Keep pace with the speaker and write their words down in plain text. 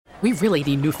We really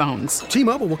need new phones.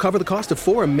 T-Mobile will cover the cost of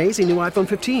 4 amazing new iPhone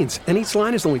 15s, and each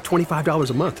line is only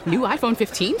 $25 a month. New iPhone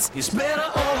 15s? It's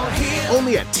better over here.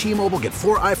 Only at T-Mobile, get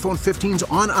 4 iPhone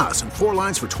 15s on us and 4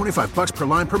 lines for $25 per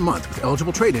line per month with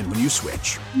eligible trade-in when you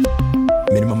switch.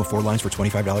 Minimum of 4 lines for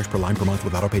 $25 per line per month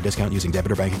with autopay discount using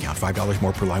debit or bank account. $5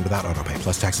 more per line without autopay,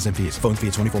 plus taxes and fees. Phone fee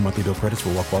at 24 monthly bill credits for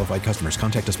well-qualified customers.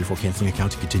 Contact us before canceling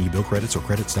account to continue bill credits or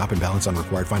credit stop and balance on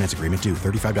required finance agreement due.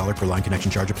 $35 per line connection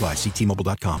charge applies. See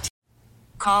T-Mobile.com.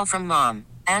 Call from mom.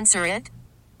 Answer it.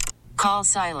 Call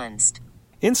silenced.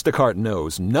 Instacart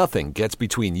knows nothing gets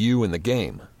between you and the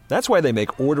game. That's why they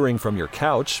make ordering from your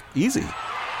couch easy.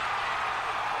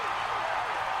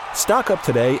 Stock up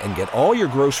today and get all your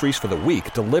groceries for the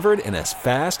week delivered in as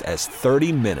fast as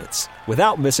 30 minutes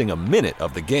without missing a minute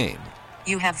of the game.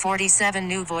 You have 47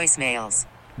 new voicemails.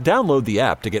 Download the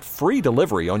app to get free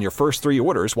delivery on your first 3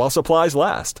 orders while supplies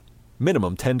last.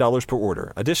 Minimum $10 per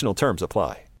order. Additional terms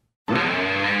apply.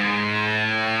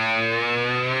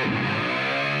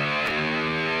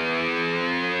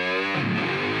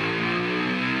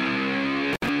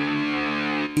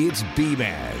 It's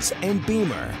Beamaz and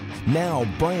Beamer. Now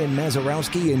Brian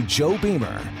Mazurowski and Joe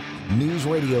Beamer. News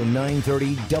Radio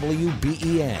 930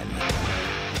 WBEN.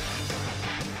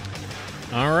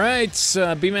 All right,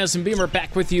 Beamaz and Beamer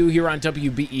back with you here on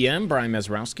WBEN. Brian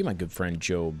Mazurowski, my good friend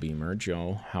Joe Beamer.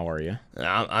 Joe, how are you?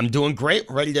 I'm doing great.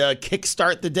 Ready to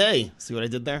kickstart the day. See what I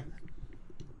did there?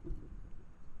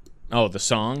 Oh, the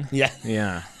song? Yeah.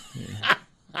 Yeah.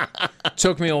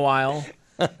 Took me a while.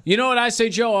 You know what I say,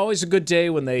 Joe? Always a good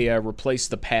day when they replace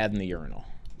the pad in the urinal.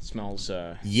 It smells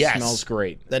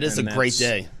great. That is a great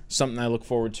day. Something I look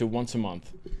forward to once a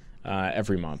month,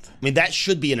 every month. I mean, that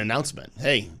should be an announcement.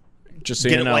 Hey, just so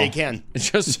get you know. it while you can.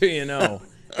 Just so you know,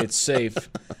 it's safe.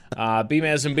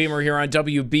 Beamaz and Beamer here on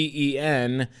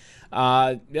WBEN.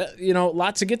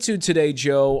 Lots to get to today,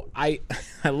 Joe. I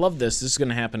love this. This is going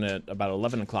to happen at about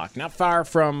 11 o'clock. Not far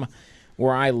from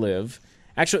where I live.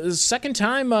 Actually, this is the second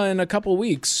time in a couple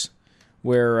weeks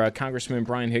where Congressman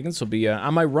Brian Higgins will be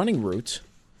on my running route.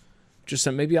 Just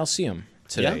maybe I'll see him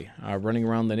today, running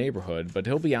around the neighborhood. But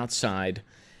he'll be outside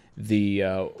the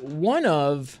one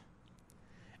of,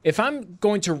 if I'm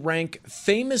going to rank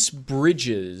famous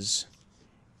bridges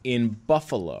in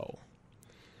Buffalo,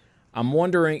 I'm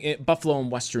wondering, Buffalo in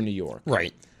Western New York.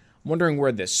 Right. I'm wondering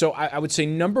where this. So I would say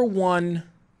number 1,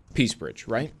 Peace Bridge,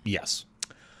 right? Yes.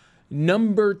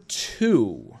 Number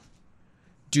 2,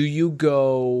 do you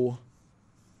go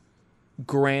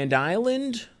Grand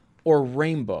Island or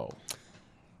Rainbow?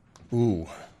 Ooh.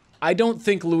 I don't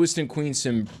think Lewiston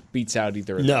Queenston beats out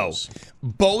either of those.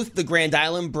 No. Both the Grand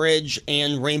Island Bridge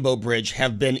and Rainbow Bridge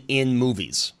have been in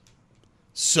movies.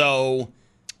 So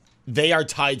they are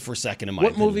tied for second in my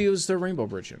opinion. What movie was the Rainbow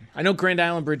Bridge in? I know Grand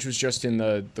Island Bridge was just in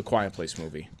the Quiet Place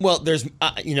movie. Well, there's,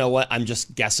 you know what? I'm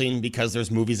just guessing because there's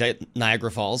movies at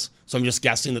Niagara Falls. So I'm just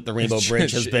guessing that the Rainbow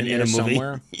Bridge has been in a movie.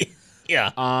 Somewhere.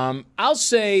 Yeah. I'll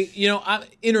say,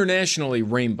 internationally,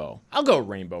 Rainbow. I'll go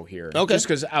Rainbow here. Okay. Just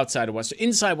because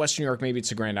inside Western New York, maybe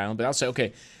it's a Grand Island, but I'll say,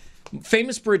 okay,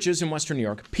 famous bridges in Western New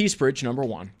York. Peace Bridge, number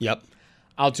 1. Yep.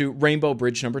 I'll do Rainbow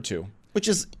Bridge, number 2. Which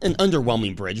is an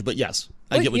underwhelming bridge, but yes.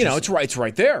 I get what you're saying. It's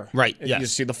right there. Right, yes. You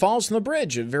see the falls and the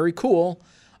bridge. Very cool.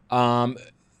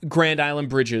 Grand Island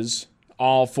Bridges,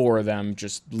 all 4 of them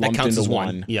just lumped into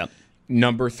one. Yep.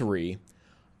 Number 3.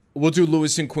 We'll do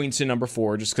Lewiston Queenston number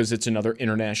 4 just because it's another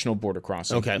international border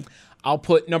crossing. Okay. I'll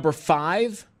put number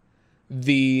 5,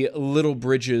 the little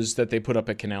bridges that they put up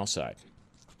at Canal Side.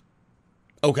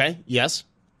 Okay, yes.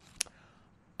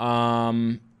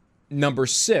 Number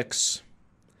 6,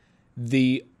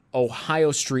 the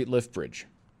Ohio Street Lift Bridge.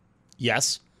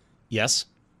 Yes. Yes.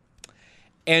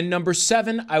 And number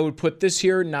 7, I would put this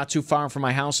here, not too far from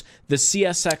my house, the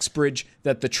CSX bridge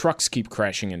that the trucks keep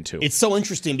crashing into. It's so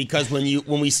interesting because when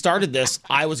we started this,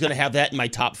 I was going to have that in my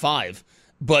top 5,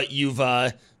 but you've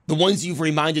the ones you've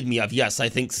reminded me of. Yes, I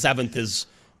think 7th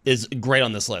is great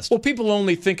on this list. Well, people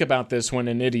only think about this when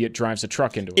an idiot drives a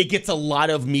truck into it. It gets a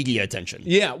lot of media attention.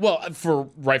 Yeah, well, for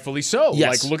rightfully so.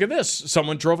 Yes. Like, look at this.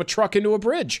 Someone drove a truck into a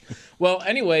bridge. Well,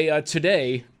 anyway,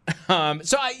 today,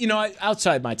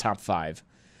 outside my top 5,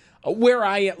 where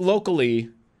I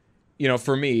locally,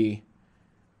 for me,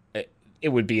 it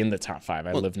would be in the top 5.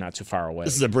 I live not too far away.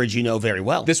 This is a bridge you know very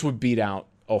well. This would beat out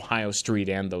Ohio Street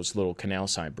and those little canal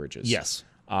side bridges. Yes.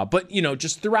 But,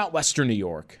 just throughout Western New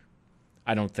York,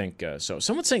 I don't think so.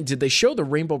 Someone's saying, did they show the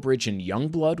Rainbow Bridge in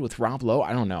Youngblood with Rob Lowe?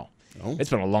 I don't know. Oh.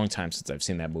 It's been a long time since I've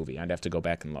seen that movie. I'd have to go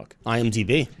back and look.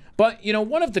 IMDb. But,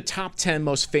 one of the top 10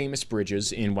 most famous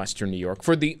bridges in Western New York,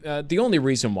 for the only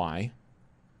reason why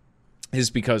is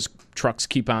because trucks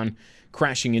keep on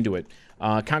crashing into it.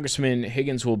 Congressman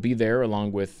Higgins will be there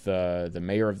along with the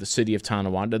mayor of the city of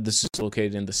Tonawanda. This is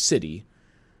located in the city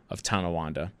of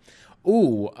Tonawanda.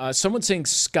 Ooh, someone's saying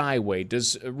Skyway.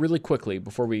 Does really quickly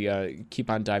before we keep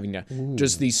on diving down,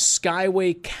 does the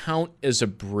Skyway count as a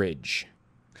bridge?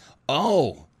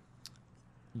 Oh,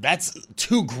 that's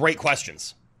two great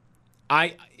questions.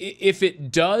 If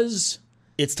it does,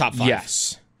 it's top 5.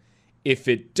 Yes. If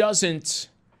it doesn't,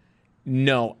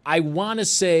 no. I want to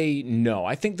say no.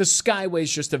 I think the Skyway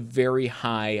is just a very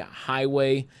high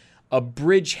highway. A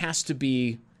bridge has to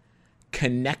be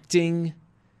connecting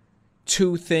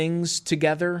two things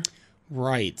together.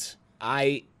 Right.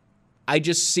 I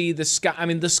just see the sky. I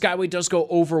mean, the Skyway does go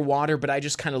over water, but I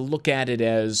just kind of look at it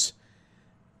as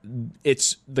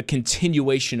it's the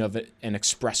continuation of an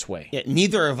expressway. Yeah,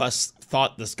 neither of us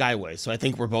thought the Skyway, so I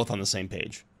think we're both on the same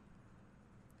page.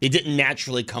 It didn't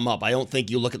naturally come up. I don't think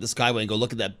you look at the Skyway and go,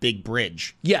 look at that big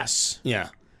bridge. Yes. Yeah.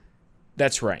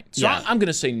 That's right. So Yeah. I'm going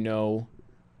to say no,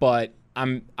 but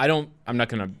I'm not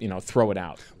going to, throw it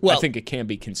out. Well, I think it can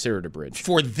be considered a bridge.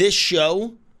 For this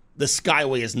show, the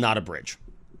Skyway is not a bridge.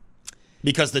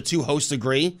 Because the two hosts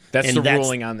agree. That's the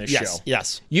ruling on this show.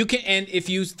 Yes. You can, and if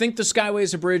you think the Skyway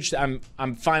is a bridge,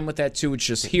 I'm fine with that too. It's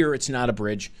just here, it's not a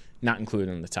bridge, not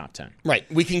included in the top 10.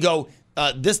 Right. We can go.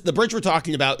 The bridge we're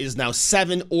talking about is now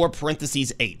 7 or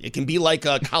parentheses 8. It can be like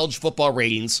college football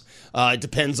ratings. It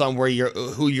depends on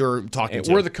who you're talking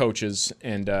to. We're the coaches,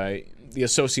 and the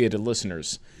associated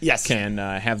listeners can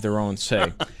have their own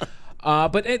say.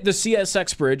 But at the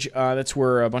CSX Bridge, that's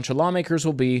where a bunch of lawmakers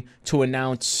will be to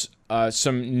announce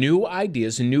some new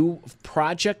ideas, new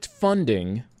project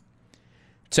funding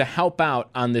to help out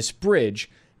on this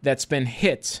bridge that's been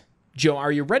hit. Joe,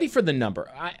 are you ready for the number?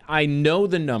 I know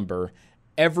the number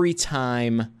every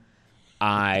time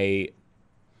I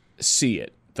see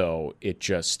it, though.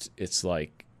 It's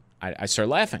like I start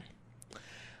laughing.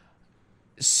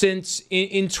 Since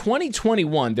in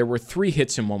 2021, there were 3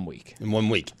 hits in 1 week. In 1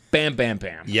 week. Bam, bam,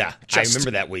 bam. Yeah, I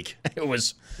remember that week. It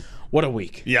was, what a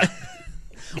week. Yeah.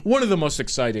 One of the most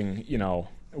exciting,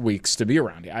 weeks to be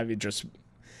around. I just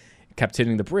kept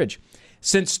hitting the bridge.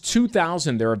 Since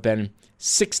 2000, there have been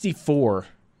 64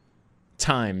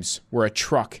 times where a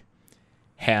truck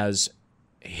has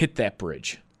hit that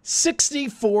bridge.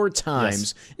 64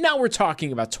 times. Yes. Now we're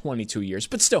talking about 22 years,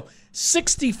 but still,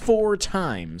 64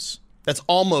 times. That's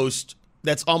almost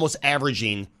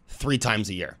averaging 3 times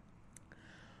a year.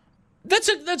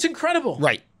 That's incredible.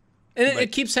 Right. And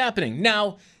it keeps happening.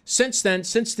 Now, since then,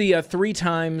 since the 3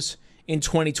 times in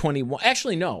 2021,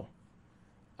 actually, no.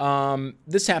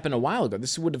 This happened a while ago.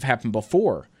 This would have happened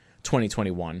before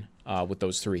 2021 with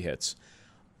those 3 hits.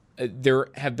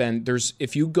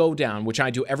 If you go down, which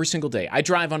I do every single day, I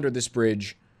drive under this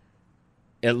bridge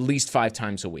at least 5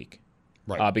 times a week.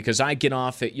 Right. Because I get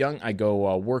off at Young, I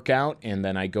go work out, and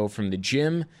then I go from the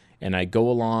gym, and I go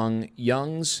along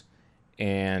Young's,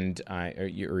 and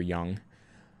Young,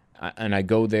 and I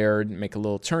go there, make a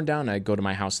little turn down, and I go to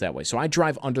my house that way. So I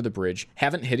drive under the bridge.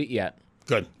 Haven't hit it yet.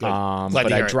 Good.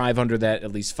 But I drive under that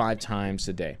at least 5 times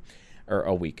a day or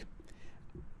a week.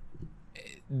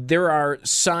 There are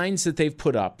signs that they've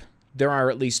put up. There are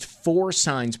at least 4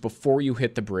 signs before you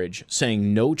hit the bridge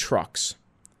saying no trucks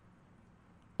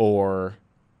or,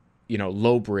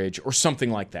 low bridge or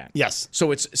something like that. Yes.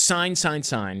 So it's sign.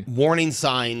 Warning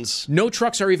signs. No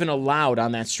trucks are even allowed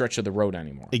on that stretch of the road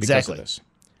anymore. Exactly. Because of this.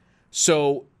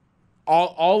 So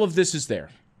all of this is there.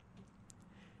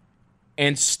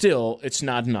 And still, it's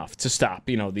not enough to stop,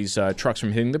 these trucks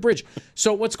from hitting the bridge.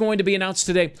 So what's going to be announced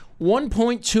today?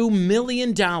 $1.2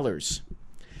 million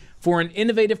for an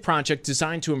innovative project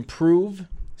designed to improve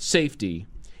safety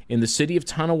in the city of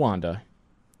Tonawanda.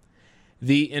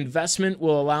 The investment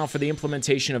will allow for the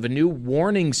implementation of a new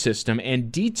warning system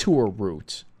and detour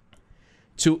route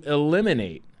to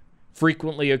eliminate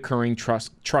frequently occurring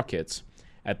truck hits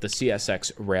at the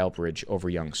CSX rail bridge over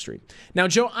Yonge Street. Now,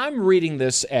 Joe, I'm reading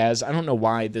this as, I don't know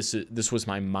why this was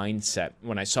my mindset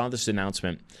when I saw this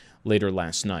announcement later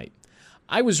last night.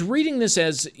 I was reading this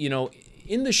as,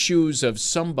 in the shoes of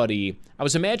somebody, I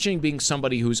was imagining being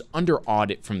somebody who's under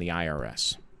audit from the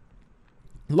IRS.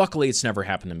 Luckily, it's never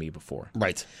happened to me before.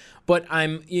 Right. But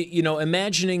I'm,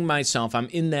 imagining myself, I'm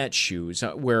in that shoes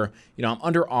where, I'm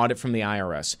under audit from the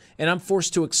IRS, and I'm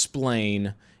forced to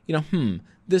explain,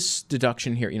 this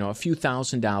deduction here, a few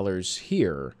 $1,000s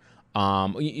here,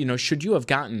 should you have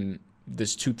gotten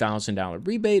this $2,000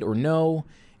 rebate or no?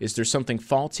 Is there something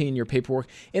faulty in your paperwork?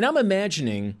 And I'm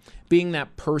imagining being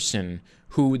that person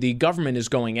who the government is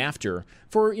going after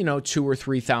for, $2,000 or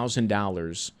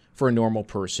 $3,000 for a normal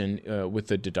person with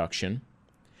the deduction.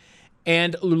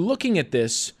 And looking at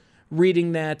this,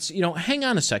 reading that, hang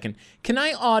on a second. Can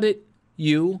I audit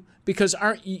you? Because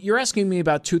you're asking me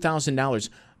about $2,000.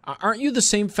 Aren't you the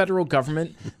same federal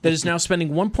government that is now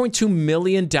spending $1.2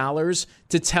 million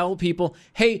to tell people,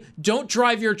 hey, don't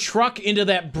drive your truck into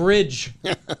that bridge?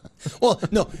 Well,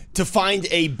 no, to find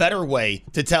a better way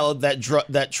to tell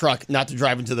that truck not to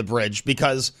drive into the bridge,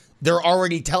 because they're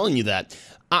already telling you that.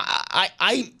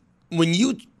 When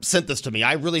you sent this to me,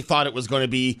 I really thought it was going to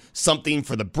be something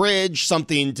for the bridge,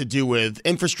 something to do with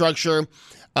infrastructure.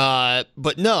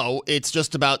 But no, it's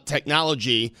just about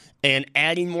technology and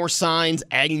adding more signs,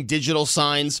 adding digital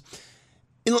signs.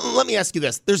 And let me ask you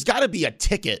this. There's got to be a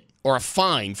ticket or a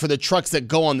fine for the trucks that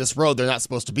go on this road they're not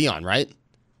supposed to be on, right?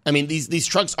 I mean, these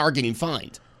trucks are getting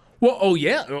fined. Well, oh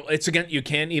yeah, it's again. You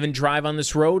can't even drive on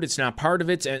this road. It's not part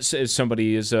of it. As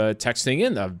somebody is texting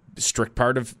in, a strict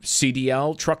part of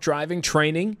CDL truck driving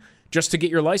training, just to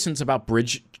get your license, about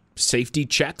bridge safety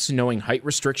checks, knowing height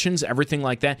restrictions, everything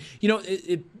like that.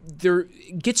 There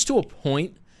gets to a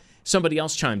point. Somebody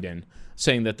else chimed in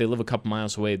saying that they live a couple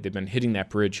miles away. They've been hitting that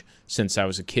bridge since I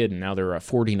was a kid, and now they're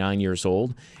 49 years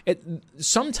old.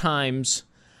 Sometimes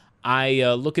I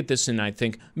look at this and I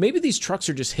think maybe these trucks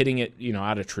are just hitting it,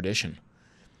 out of tradition.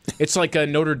 It's like a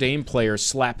Notre Dame player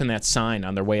slapping that sign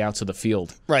on their way out to the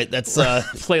field. Right, that's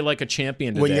play like a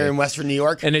champion today. When you're in Western New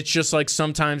York. And it's just like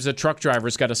sometimes a truck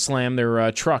driver's got to slam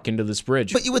their truck into this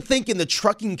bridge. But you would think in the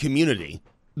trucking community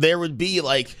there would be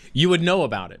like... You would know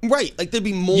about it. Right, like there'd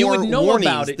be more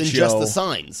warnings than just the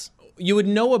signs. You would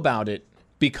know about it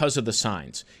because of the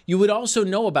signs. You would also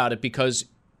know about it because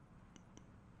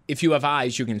if you have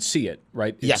eyes, you can see it,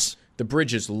 right? Yes. The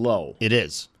bridge is low. It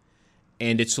is.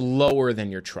 And it's lower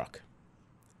than your truck.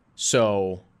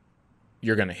 So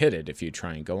you're going to hit it if you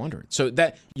try and go under it. So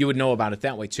that you would know about it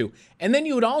that way too. And then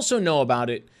you would also know about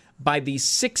it by the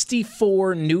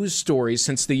 64 news stories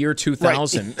since the year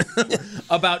 2000 right.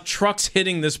 about trucks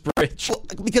hitting this bridge. Well,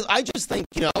 because I just think,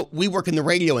 we work in the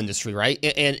radio industry, right?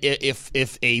 And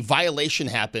if a violation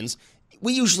happens,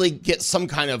 we usually get some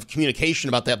kind of communication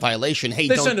about that violation. Hey,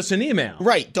 they send us an email.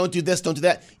 Right. Don't do this, don't do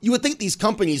that. You would think these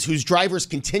companies whose drivers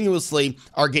continuously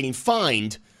are getting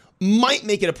fined might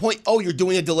make it a point, you're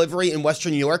doing a delivery in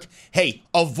Western New York. Hey,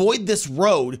 avoid this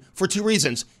road for two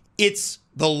reasons. It's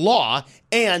the law,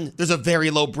 and there's a very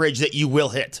low bridge that you will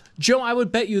hit. Joe, I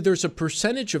would bet you there's a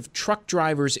percentage of truck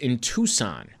drivers in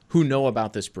Tucson who know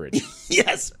about this bridge.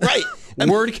 Yes, right.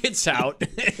 Word gets out,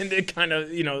 and it kind of,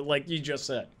 like you just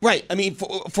said. Right. I mean,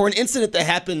 for an incident that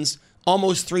happens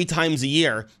almost 3 times a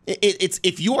year, it's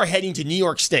if you are heading to New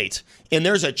York State and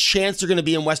there's a chance you're going to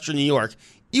be in Western New York,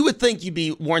 you would think you'd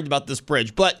be warned about this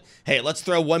bridge. But hey, let's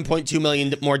throw $1.2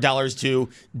 million more to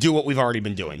do what we've already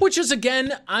been doing. Which is,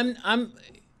 again, I'm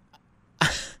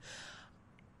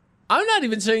not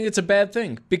even saying it's a bad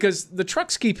thing, because the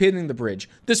trucks keep hitting the bridge.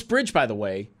 This bridge, by the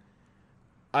way,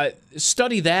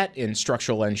 study that in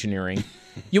structural engineering.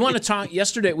 You want to talk?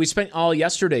 Yesterday, we spent all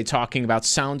yesterday talking about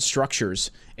sound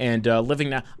structures and living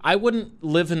now. I wouldn't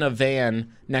live in a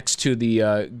van next to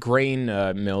the grain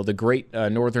mill, the Great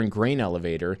Northern Grain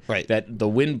Elevator, right, that the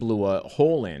wind blew a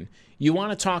hole in. You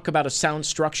want to talk about a sound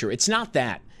structure. It's not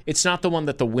that. It's not the one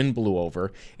that the wind blew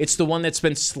over. It's the one that's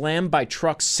been slammed by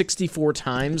trucks 64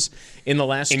 times in the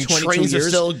last 22 years. And trains are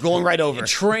still going right over.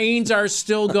 Trains are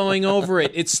still going over it.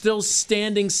 It's still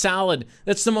standing solid.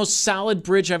 That's the most solid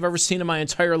bridge I've ever seen in my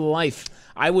entire life.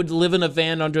 I would live in a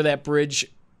van under that bridge,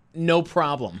 no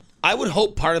problem. I would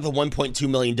hope part of the $1.2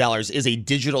 million is a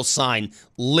digital sign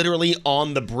literally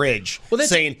on the bridge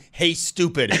saying, hey,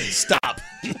 stupid, stop.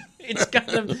 It's kind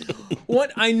of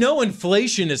what I know.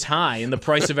 Inflation is high and the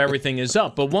price of everything is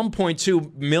up, but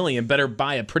 1.2 million better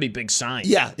buy a pretty big sign.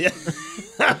 Yeah.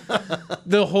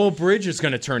 The whole bridge is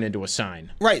going to turn into a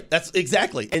sign. Right. That's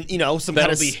exactly. And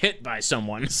that'll be hit by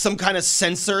someone. Some kind of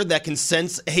sensor that can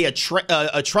sense, hey, a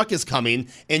truck is coming,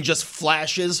 and just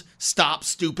flashes, stop,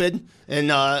 stupid, and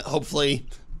hopefully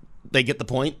they get the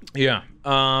point. Yeah.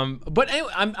 But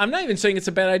anyway, I'm not even saying it's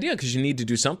a bad idea, because you need to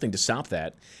do something to stop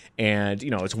that. And,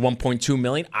 it's 1.2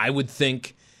 million. I would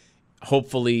think,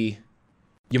 hopefully,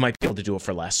 you might be able to do it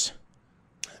for less.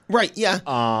 Right, yeah.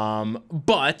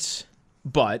 But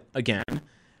again,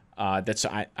 that's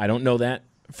I don't know that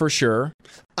for sure.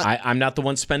 I'm not the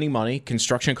one spending money.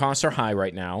 Construction costs are high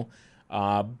right now.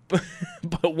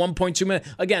 But 1.2 million.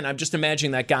 Again, I'm just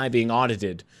imagining that guy being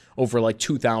audited over like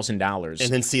 $2,000,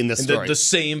 and then seeing this story. The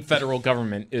same federal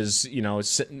government is,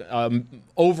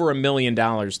 over $1 million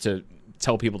to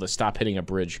tell people to stop hitting a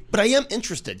bridge. But I am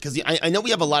interested, because I know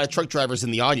we have a lot of truck drivers in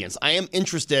the audience. I am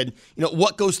interested,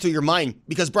 what goes through your mind,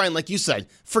 because Brian, like you said,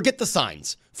 forget the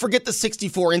signs, forget the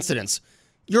 64 incidents.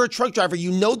 You're a truck driver.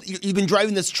 You know you've been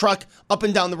driving this truck up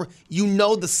and down the road. You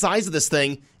know the size of this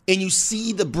thing, and you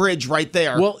see the bridge right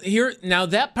there. Well, now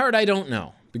that part I don't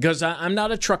know because I'm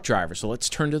not a truck driver. So let's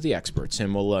turn to the experts,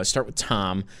 and we'll start with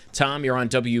Tom. Tom, you're on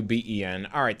WBEN.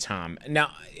 All right, Tom.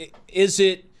 Now, is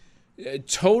it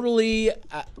totally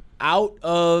out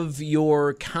of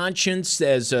your conscience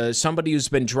as somebody who's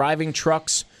been driving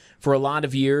trucks for a lot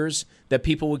of years that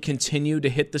people would continue to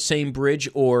hit the same bridge,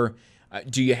 or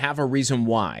do you have a reason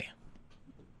why?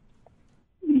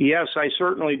 Yes, I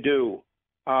certainly do.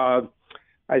 The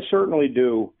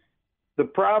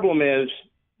problem is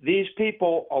these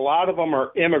people, a lot of them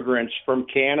are immigrants from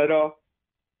Canada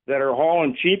that are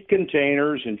hauling cheap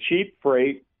containers and cheap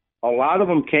freight. A lot of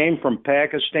them came from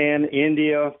Pakistan,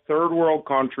 India, third world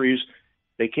countries.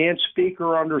 They can't speak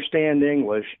or understand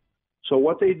English. So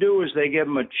what they do is they give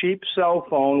them a cheap cell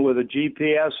phone with a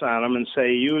GPS on them and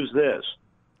say, use this.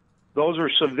 Those are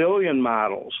civilian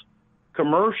models.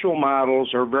 Commercial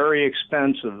models are very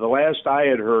expensive. The last I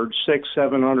had heard,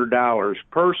 $600-700.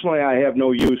 Personally, I have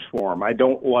no use for them. I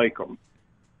don't like them.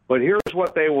 But here's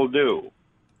what they will do.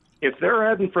 If they're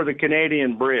heading for the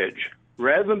Canadian Bridge,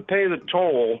 rather than pay the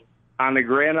toll on the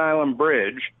Grand Island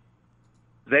Bridge,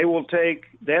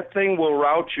 that thing will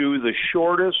route you the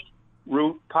shortest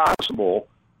route possible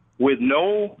with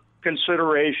no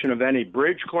consideration of any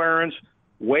bridge clearance,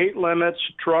 weight limits,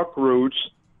 truck routes.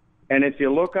 And if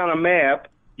you look on a map,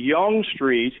 Yonge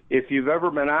Street, if you've ever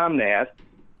been on that,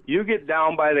 you get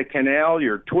down by the canal,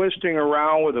 you're twisting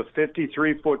around with a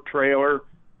 53-foot trailer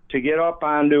to get up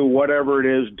onto whatever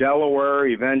it is, Delaware,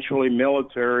 eventually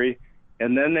Military,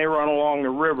 and then they run along the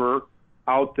river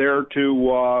out there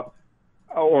to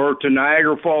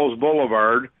Niagara Falls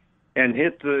Boulevard and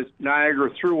hit the Niagara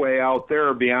Thruway out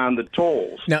there beyond the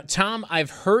tolls. Now, Tom,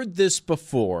 I've heard this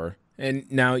before,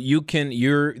 and now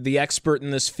you're the expert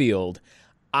in this field.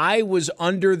 I was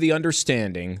under the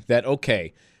understanding that,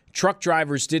 okay, truck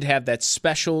drivers did have that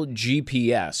special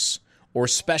GPS or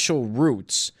special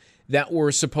routes that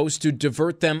were supposed to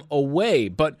divert them away.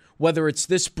 But whether it's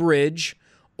this bridge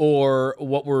or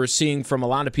what we're seeing from a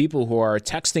lot of people who are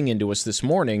texting into us this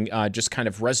morning, just kind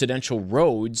of residential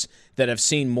roads that have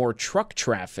seen more truck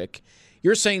traffic,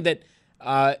 you're saying that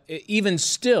even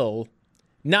still,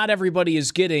 not everybody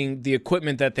is getting the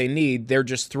equipment that they need. They're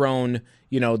just thrown,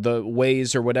 the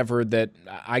Waze or whatever that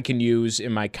I can use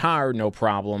in my car, no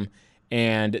problem,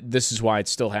 and this is why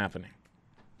it's still happening.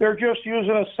 They're just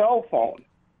using a cell phone,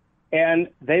 and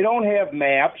they don't have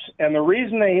maps, and the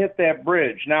reason they hit that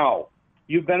bridge, now,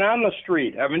 you've been on the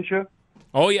street, haven't you?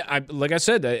 Oh, yeah. Like I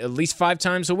said, at least 5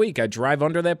 times a week, I drive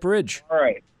under that bridge. All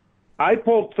right. I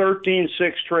pulled 13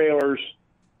 6-trailers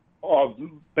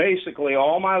basically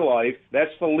all my life.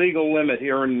 That's the legal limit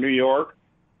here in New York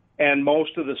and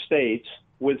most of the states,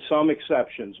 with some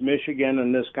exceptions, Michigan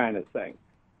and this kind of thing.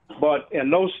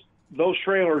 And those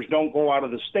trailers don't go out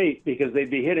of the state because they'd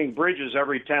be hitting bridges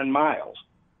every 10 miles.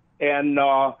 And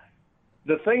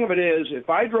the thing of it is, if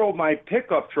I drove my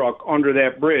pickup truck under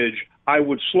that bridge, I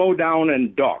would slow down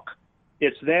and duck.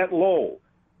 It's that low.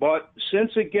 But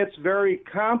since it gets very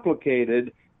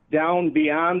complicated down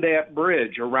beyond that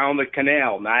bridge, around the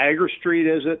canal, Niagara Street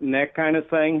is it, and that kind of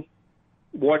thing,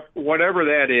 whatever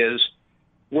that is,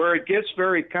 where it gets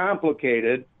very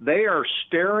complicated, they are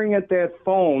staring at that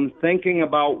phone thinking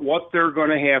about what they're going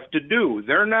to have to do.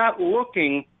 They're not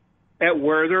looking at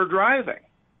where they're driving.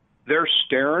 They're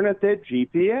staring at that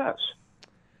GPS.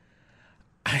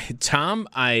 Tom,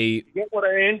 You get what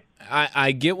I mean?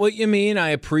 I get what you mean. I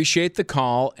appreciate the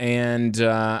call, and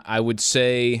I would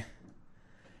say,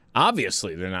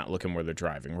 obviously, they're not looking where they're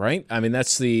driving, right? I mean,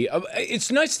 that's the.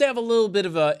 It's nice to have a little bit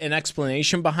of an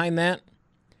explanation behind that.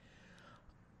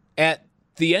 At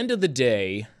the end of the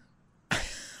day,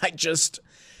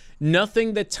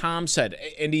 nothing that Tom said,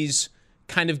 and he's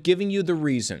kind of giving you the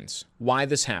reasons why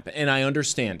this happened, and I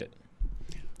understand it.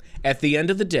 At the end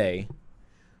of the day,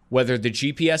 whether the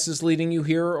GPS is leading you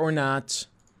here or not,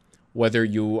 whether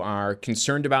you are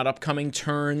concerned about upcoming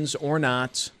turns or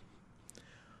not,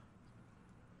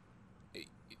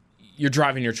 you're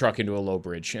driving your truck into a low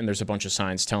bridge and there's a bunch of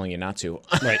signs telling you not to.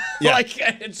 Right. Yeah.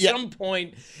 At some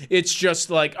point, it's just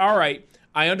like, all right,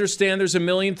 I understand there's a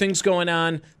million things going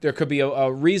on. There could be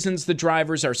reasons the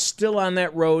drivers are still on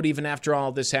that road even after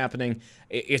all this happening.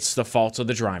 It's the fault of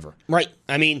the driver. Right.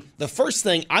 I mean, the first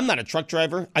thing, I'm not a truck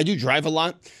driver. I do drive a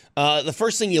lot. The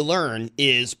first thing you learn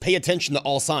is pay attention to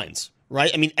all signs,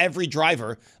 right? I mean, every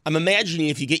driver, I'm imagining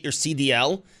if you get your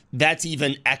CDL, that's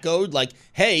even echoed like,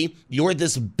 hey, you're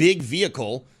this big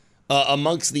vehicle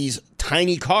amongst these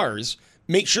tiny cars.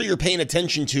 Make sure you're paying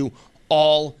attention to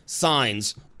all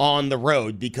signs on the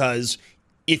road, because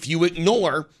if you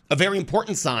ignore a very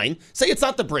important sign, say it's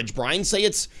not the bridge, Brian, say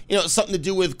it's something to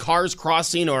do with cars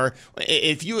crossing, or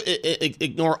if you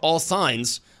ignore all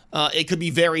signs, it could be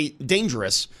very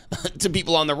dangerous to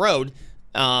people on the road.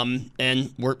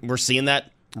 And we're seeing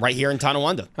that right here in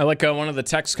Tonawanda. I like one of the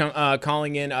texts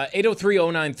calling in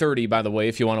 803-0930, by the way,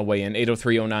 if you want to weigh in,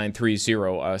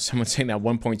 803-0930. Someone's saying that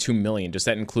 $1.2 million. Does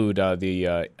that include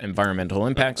the environmental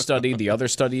impact study, the other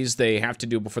studies they have to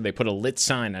do before they put a lit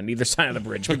sign on either side of the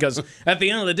bridge? Because at the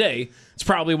end of the day, it's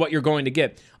probably what you're going to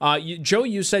get. Joe,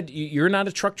 you said you're not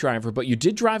a truck driver, but you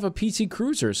did drive a PT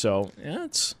Cruiser, so yeah,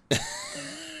 it's...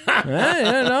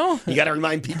 You got to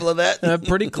remind people of that.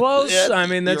 Pretty close. Yeah, I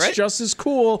mean, that's right. just as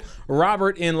cool.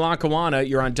 Robert in Lackawanna,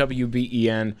 you're on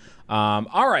WBEN.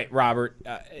 All right, Robert,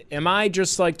 am I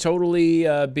just like totally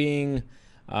being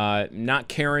not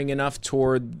caring enough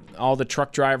toward all the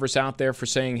truck drivers out there for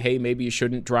saying, hey, maybe you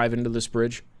shouldn't drive into this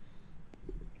bridge?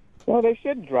 Well, they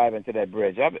shouldn't drive into that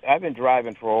bridge. I've been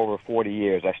driving for over 40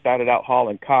 years. I started out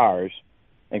hauling cars.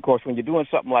 And, of course, when you're doing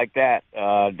something like that,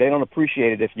 they don't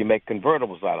appreciate it if you make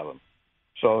convertibles out of them.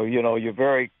 So, you're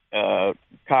very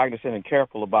cognizant and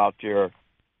careful about your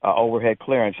overhead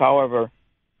clearance. However,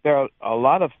 there are a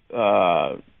lot of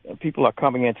people are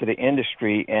coming into the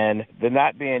industry, and they're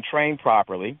not being trained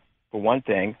properly, for one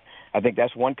thing. I think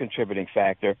that's one contributing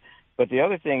factor. But the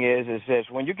other thing is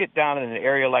when you get down in an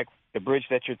area like the bridge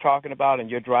that you're talking about and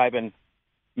you're driving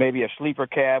maybe a sleeper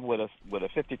cab with a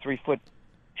 53-foot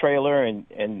trailer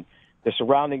and the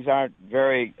surroundings aren't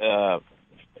very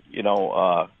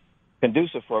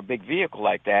conducive for a big vehicle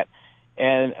like that,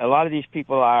 and a lot of these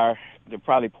people they're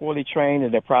probably poorly trained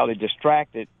and they're probably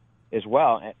distracted as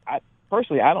well. And I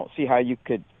don't see how you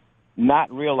could not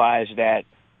realize that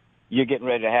you're getting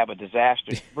ready to have a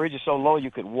disaster. The bridge is so low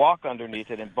you could walk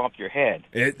underneath it and bump your head.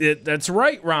 That's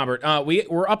right, Robert.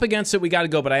 We're up against it. We got to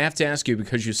go, but I have to ask you,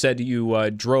 because you said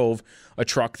you drove a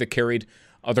truck that carried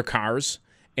other cars.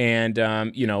 And,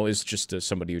 is just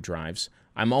somebody who drives.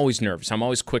 I'm always nervous. I'm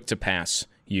always quick to pass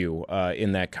you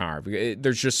in that car.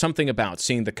 There's just something about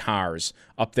seeing the cars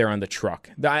up there on the truck.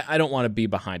 I don't want to be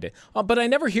behind it. But I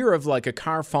never hear of, like, a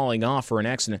car falling off or an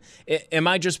accident. Am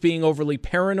I just being overly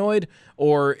paranoid,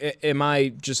 or am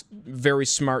I just very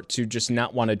smart to just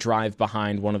not want to drive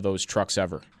behind one of those trucks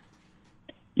ever?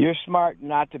 You're smart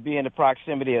not to be in the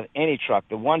proximity of any truck.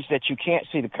 The ones that you can't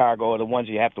see the cargo are the ones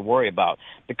you have to worry about.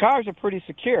 The cars are pretty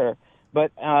secure,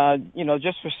 but,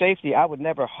 just for safety, I would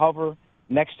never hover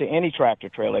next to any tractor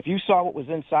trailer. If you saw what was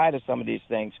inside of some of these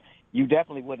things, you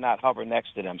definitely would not hover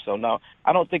next to them. So, no,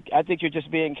 I think you're just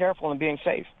being careful and being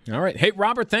safe. All right. Hey,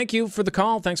 Robert, thank you for the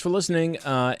call. Thanks for listening.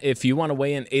 If you want to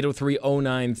weigh in,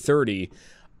 803-0930,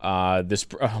 this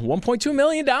 $1.2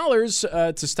 million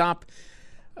to stop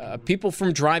people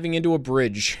from driving into a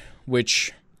bridge,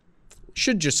 which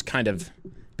should just kind of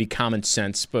be common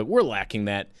sense, but we're lacking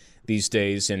that these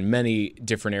days in many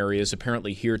different areas,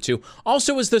 apparently here too.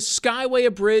 Also, is the Skyway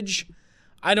a bridge?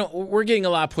 We're getting a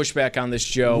lot of pushback on this,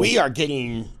 Joe. We are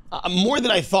getting more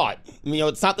than I thought.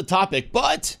 It's not the topic,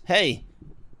 but hey,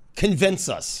 convince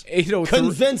us.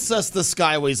 Convince us the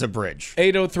Skyway's a bridge.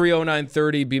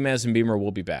 803-0930, Beamaz and Beamer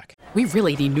will be back. We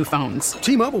really need new phones.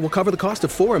 T-Mobile will cover the cost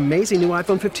of 4 amazing new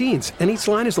iPhone 15s, and each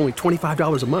line is only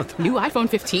 $25 a month. New iPhone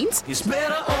 15s? It's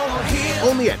better over here.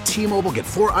 Only at T-Mobile, get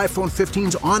 4 iPhone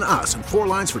 15s on us and 4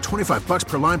 lines for $25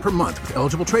 per line per month with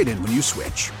eligible trade-in when you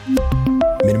switch.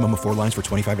 Minimum of 4 lines for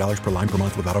 $25 per line per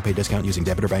month with autopay discount using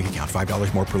debit or bank account.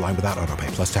 $5 more per line without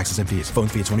autopay, plus taxes and fees. Phone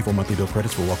fee at 24 monthly bill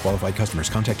credits for well-qualified customers.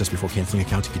 Contact us before canceling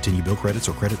account to continue bill credits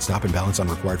or credit stop and balance on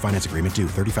required finance agreement due.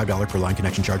 $35 per line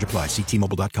connection charge applies. See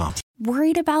T-Mobile.com.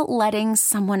 Worried about letting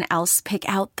someone else pick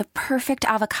out the perfect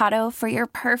avocado for your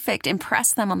perfect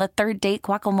impress them on the third date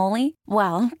guacamole?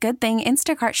 Well, good thing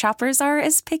Instacart shoppers are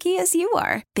as picky as you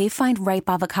are. They find ripe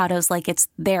avocados like it's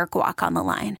their guac on the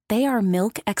line. They are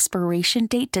milk expiration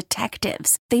date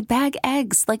detectives. They bag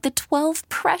eggs like the 12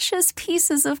 precious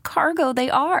pieces of cargo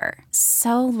they are.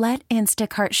 So let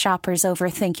Instacart shoppers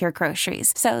overthink your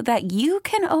groceries so that you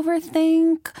can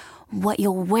overthink what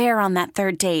you'll wear on that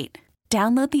third date.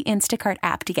 Download the Instacart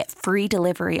app to get free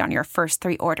delivery on your first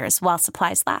 3 orders while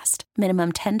supplies last.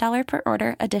 Minimum $10 per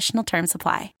order. Additional terms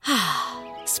apply.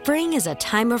 Spring is a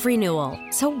time of renewal,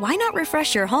 so why not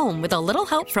refresh your home with a little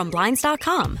help from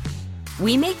Blinds.com?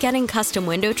 We make getting custom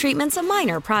window treatments a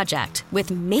minor project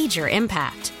with major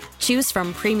impact. Choose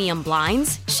from premium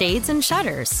blinds, shades, and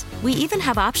shutters. We even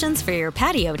have options for your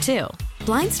patio, too.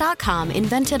 Blinds.com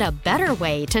invented a better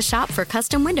way to shop for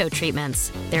custom window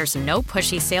treatments. There's no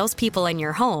pushy salespeople in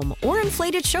your home or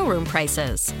inflated showroom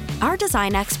prices. Our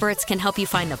design experts can help you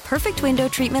find the perfect window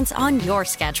treatments on your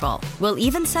schedule. We'll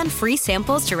even send free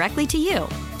samples directly to you.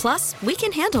 Plus, we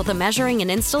can handle the measuring and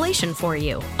installation for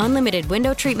you. Unlimited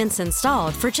window treatments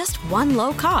installed for just one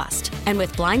low cost. And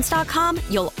with Blinds.com,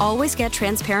 you'll always get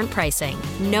transparent pricing.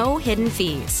 No hidden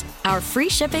fees. Our free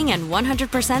shipping and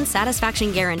 100%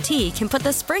 satisfaction guarantee can put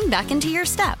the spring back into your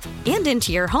step and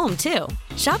into your home, too.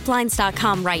 Shop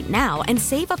Blinds.com right now and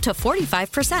save up to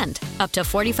 45%. Up to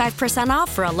 45%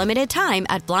 off for a limited time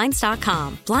at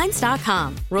Blinds.com.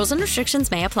 Blinds.com. Rules and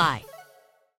restrictions may apply.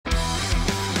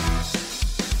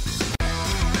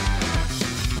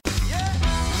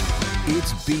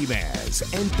 It's Beamaz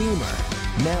and Beamer.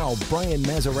 Now Brian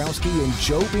Mazurowski and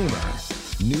Joe Beamer.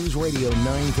 News Radio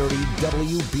 930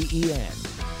 WBEN.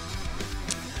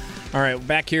 All right,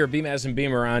 back here, Beamaz and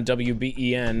Beamer on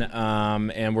WBEN,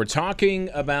 and we're talking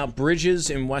about bridges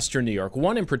in Western New York,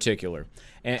 one in particular.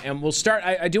 And we'll start,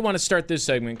 I do want to start this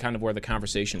segment kind of where the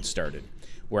conversation started,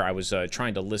 where I was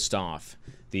trying to list off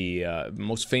the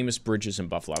most famous bridges in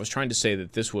Buffalo. I was trying to say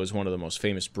that this was one of the most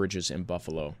famous bridges in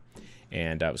Buffalo.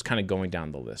 And I was kind of going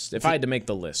down the list. If I had to make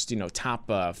the list,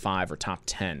 top 5 or top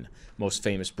 10 most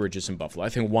famous bridges in Buffalo, I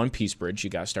think 1, Peace Bridge, you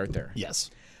got to start there. Yes.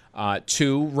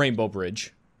 2, Rainbow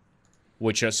Bridge,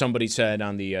 which somebody said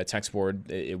on the text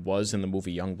board it was in the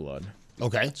movie Youngblood.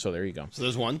 Okay. So there you go. So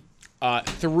there's 1.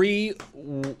 3,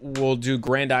 we'll do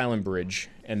Grand Island Bridge,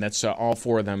 and that's all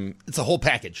 4 of them. It's a whole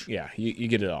package. Yeah, you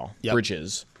get it all. Yep.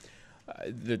 Bridges.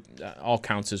 All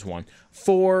counts as 1.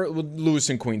 4, Lewis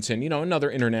and Queenston, another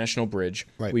international bridge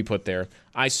we put there.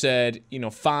 I said,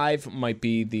 5 might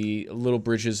be the little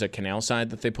bridges at Canal Side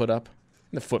that they put up,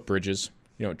 the footbridges.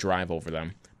 You don't drive over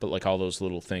them, but like all those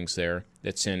little things there.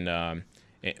 That's in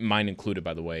mine included,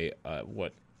 by the way.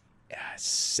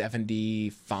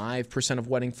 75% of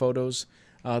wedding photos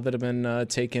that have been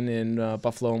taken in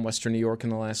Buffalo and Western New York in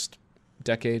the last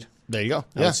decade. There you go.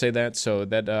 I would say that. So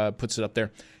that puts it up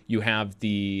there. You have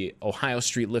the Ohio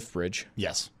Street Lift Bridge.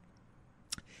 Yes.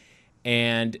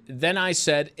 And then I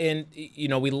said, we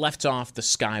left off the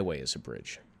Skyway as a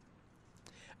bridge.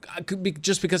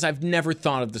 Just because I've never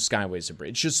thought of the Skyway as a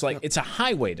bridge. It's just like, it's a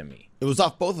highway to me. It was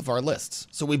off both of our lists.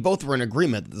 So we both were in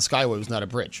agreement that the Skyway was not a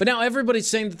bridge. But now everybody's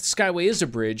saying that the Skyway is a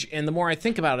bridge. And the more I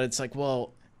think about it, it's like,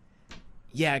 well,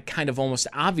 yeah, it kind of almost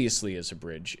obviously is a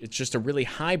bridge. It's just a really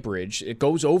high bridge. It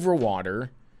goes over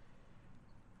water.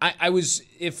 I was,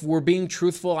 if we're being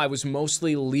truthful, I was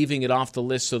mostly leaving it off the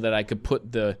list so that I could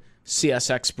put the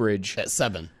CSX bridge at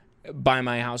 7 by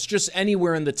my house, just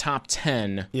anywhere in the top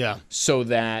 10. Yeah. So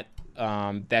that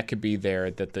that could be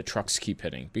there, that the trucks keep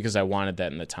hitting, because I wanted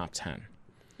that in the top 10.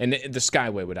 And the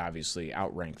Skyway would obviously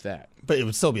outrank that. But it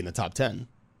would still be in the top 10.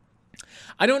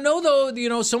 I don't know,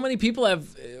 though. So many people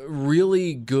have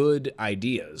really good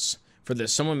ideas for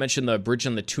this. Someone mentioned the bridge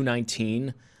on the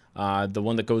 219. The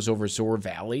one that goes over Zoar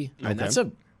Valley. I mean, that's that's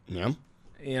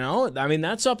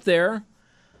up there.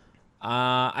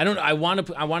 I don't. I want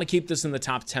to keep this in the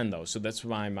top 10 though. So that's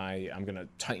why I'm going to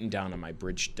tighten down on my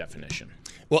bridge definition.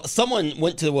 Well, someone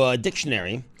went to a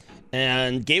dictionary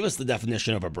and gave us the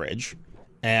definition of a bridge,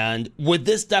 and with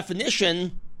this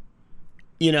definition,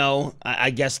 I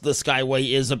guess the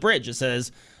Skyway is a bridge. It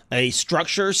says a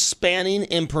structure spanning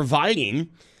and providing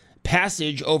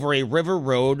passage over a river,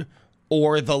 road,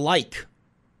 or the like.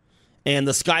 And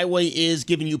the Skyway is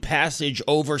giving you passage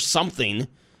over something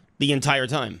the entire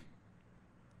time.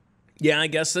 Yeah, I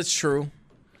guess that's true.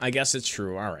 All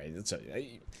right.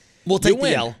 We'll take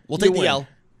the L. We'll take the L.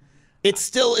 It's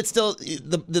still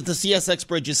the CSX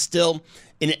bridge is still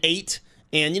an 8,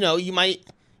 and you might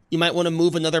want to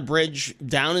move another bridge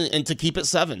down and to keep it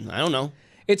 7. I don't know.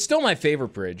 It's still my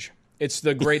favorite bridge. It's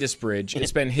the greatest bridge.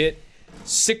 It's been hit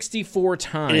 64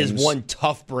 times. It is one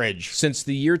tough bridge. Since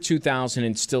the year 2000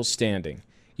 and still standing.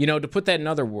 To put that in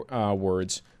other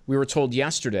words, we were told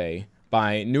yesterday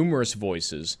by numerous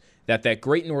voices that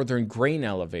Great Northern grain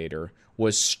elevator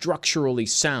was structurally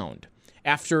sound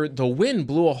after the wind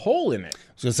blew a hole in it.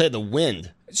 I was going to say the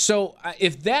wind. So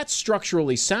if that's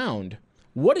structurally sound,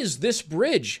 what is this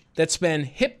bridge that's been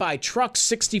hit by trucks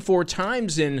 64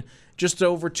 times in just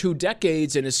over 2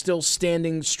 decades and is still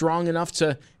standing strong enough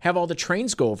to have all the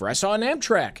trains go over? I saw an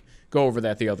Amtrak go over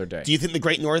that the other day. Do you think the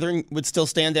Great Northern would still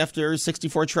stand after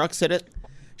 64 trucks hit it?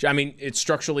 I mean, it's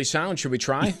structurally sound. Should we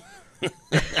try?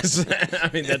 I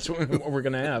mean, that's what we're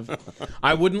going to have.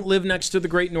 I wouldn't live next to the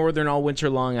Great Northern all winter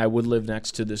long. I would live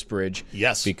next to this bridge.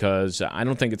 Yes. Because I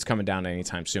don't think it's coming down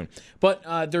anytime soon. But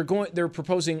they're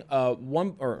proposing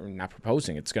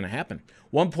it's going to happen.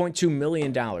 $1.2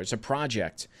 million, a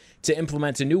project to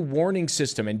implement a new warning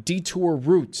system and detour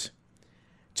route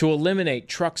to eliminate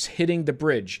trucks hitting the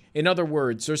bridge. In other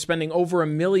words, they're spending over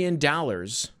 $1 million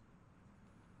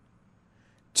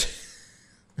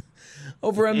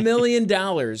over $1 million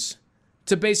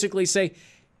to basically say,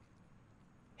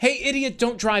 hey, idiot,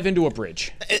 don't drive into a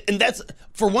bridge. And that's,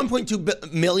 for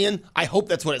 1.2 million, I hope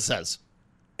that's what it says.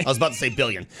 I was about to say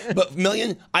billion, but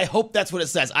million, I hope that's what it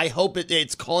says. I hope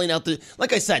it's calling out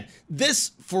like I said,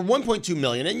 this for 1.2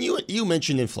 million, and you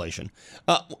mentioned inflation,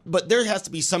 but there has to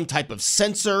be some type of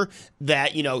sensor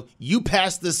that, you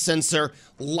pass this sensor,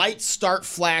 lights start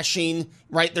flashing,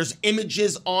 right? There's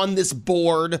images on this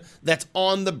board that's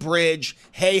on the bridge.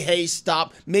 Hey,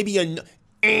 stop. Maybe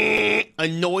a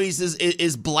noise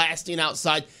is blasting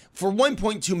outside. For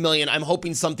 1.2 million, I'm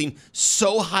hoping something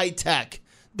so high tech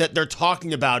that they're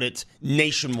talking about it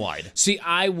nationwide. See,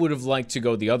 I would have liked to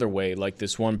go the other way, like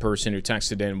this one person who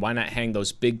texted in, why not hang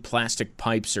those big plastic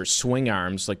pipes or swing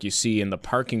arms like you see in the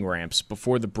parking ramps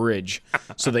before the bridge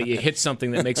so that you hit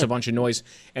something that makes a bunch of noise,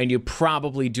 and you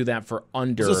probably do that for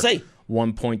under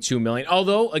 1.2 million.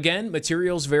 Although, again,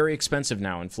 material's very expensive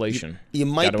now, inflation. You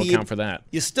might got to account for that.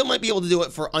 You still might be able to do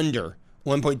it for under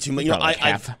 1.2 million.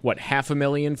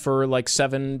 $500,000 for like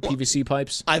 7 PVC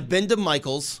pipes? I've been to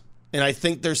Michael's, and I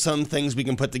think there's some things we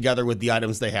can put together with the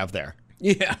items they have there.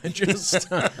 Yeah,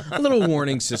 just a little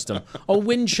warning system. A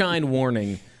wind chime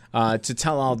warning to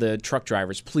tell all the truck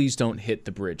drivers, please don't hit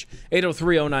the bridge.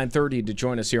 803-0930 to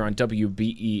join us here on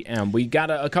WBEM. We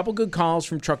got a couple good calls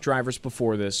from truck drivers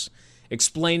before this,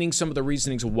 explaining some of the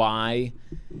reasonings why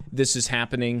this is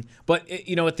happening. But,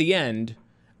 at the end,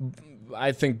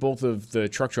 I think both of the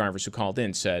truck drivers who called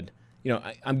in said,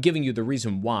 I'm giving you the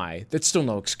reason why. That's still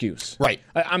no excuse. Right.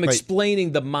 I'm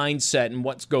explaining the mindset and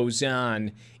what goes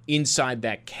on inside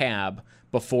that cab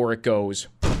before it goes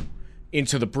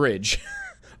into the bridge.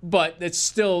 But it's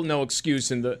still no excuse,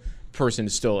 and the person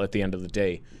is still, at the end of the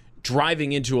day,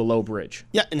 driving into a low bridge.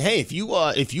 Yeah, and hey, if you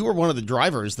were one of the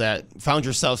drivers that found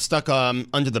yourself stuck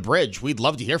under the bridge, we'd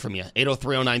love to hear from you.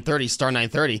 803-0930, star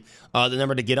 930, the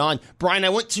number to get on. Brian, I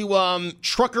went to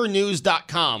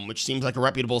truckernews.com, which seems like a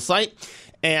reputable site.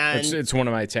 And it's one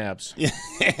of my tabs.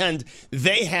 And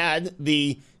they had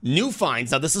the new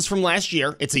fines. Now, this is from last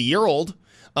year. It's a year old.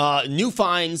 New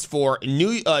fines for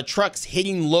new trucks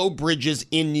hitting low bridges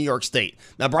in New York State.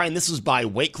 Now, Brian, this is by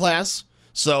weight class.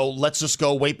 So let's just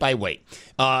go weight by weight.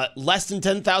 Less than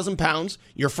 10,000 pounds,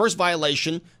 your first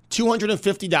violation,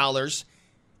 $250,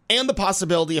 and the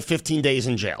possibility of 15 days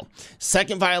in jail.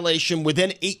 Second violation,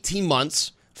 within 18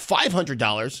 months,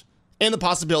 $500, and the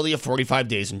possibility of 45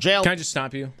 days in jail. Can I just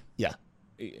stop you? Yeah.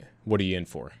 What are you in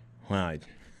for? Well, I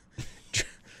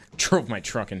drove my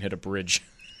truck and hit a bridge.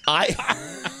 I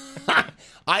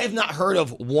have not heard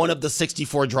of one of the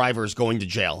 64 drivers going to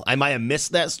jail. I might have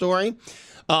missed that story.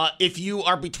 If you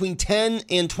are between 10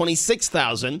 and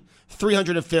 26,000,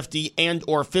 350 and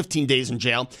or 15 days in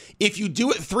jail. If you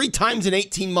do it 3 times in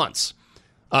 18 months,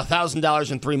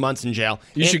 $1,000 and 3 months in jail.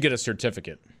 You should get a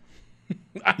certificate.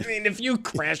 I mean, if you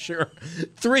crash your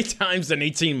 3 times in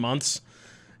 18 months,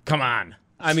 come on.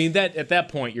 I mean, that at that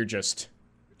point you're just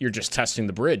testing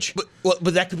the bridge.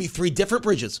 But that could be 3 different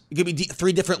bridges. It could be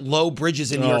 3 different low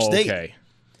bridges in New York State. Okay.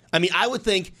 I mean, I would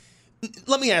think.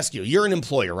 Let me ask you, you're an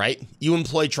employer, right? You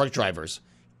employ truck drivers.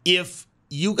 If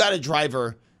you had a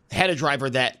driver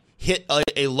that hit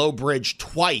a low bridge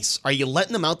twice, are you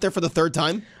letting them out there for the 3rd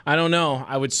time? I don't know.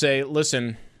 I would say,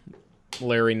 listen,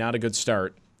 Larry, not a good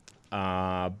start,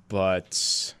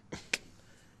 but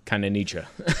kind of need you.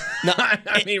 No,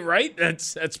 I mean, right?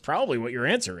 That's probably what your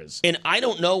answer is. And I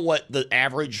don't know what the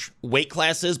average weight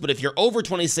class is, but if you're over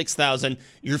 26,000,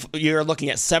 you're looking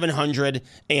at 700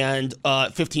 and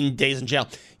 15 days in jail.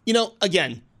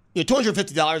 Again,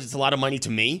 $250 is a lot of money to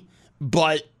me,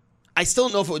 but I still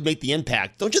don't know if it would make the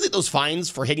impact. Don't you think those fines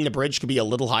for hitting a bridge could be a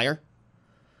little higher?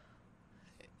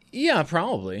 Yeah,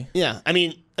 probably. Yeah, I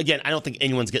mean, again, I don't think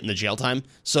anyone's getting the jail time,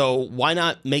 so why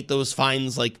not make those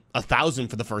fines like $1,000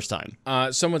 for the first time?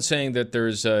 Someone's saying that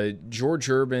there's George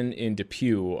Urban in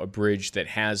Depew, a bridge that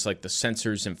has like the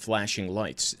sensors and flashing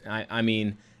lights. I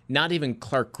mean, not even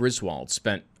Clark Griswold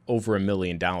spent over $1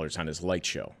 million on his light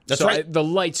show. That's right. The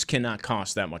lights cannot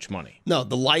cost that much money. No,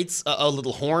 the lights, a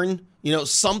little horn,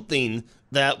 something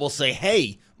that will say,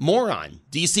 hey, moron,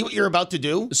 do you see what you're about to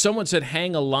do? Someone said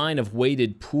hang a line of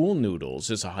weighted pool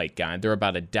noodles as a hike guide. They're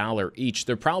about $1 each.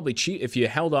 They're probably cheap. If you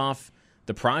held off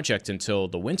the project until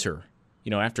the winter,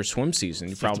 after swim season,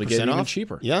 you probably get it even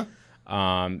cheaper. Yeah.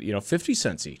 50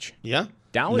 cents each. Yeah.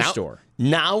 Dollar store.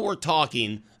 Now we're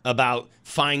talking about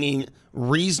finding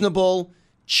reasonable,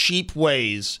 cheap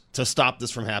ways to stop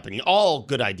this from happening. All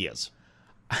good ideas.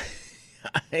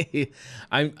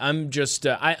 I'm just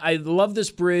I love this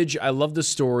bridge. I love the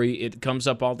story. It comes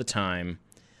up all the time.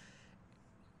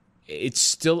 It's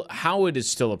still how it is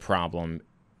still a problem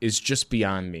is just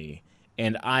beyond me.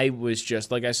 And I was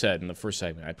just like I said in the first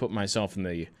segment, I put myself in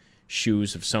the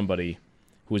shoes of somebody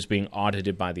who was being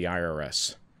audited by the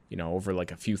IRS, over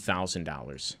like a few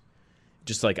 $1,000s,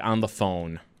 just like on the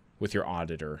phone with your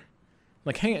auditor.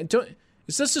 Like, hang on,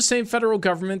 is this the same federal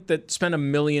government that spent $1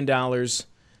 million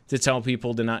to tell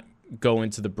people to not go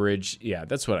into the bridge? Yeah,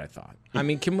 that's what I thought. I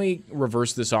mean, can we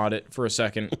reverse this audit for a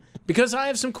second? Because I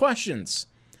have some questions.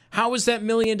 How was that $1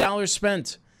 million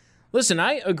spent? Listen,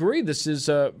 I agree this is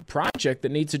a project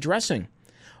that needs addressing.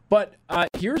 But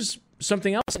here's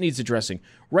something else that needs addressing.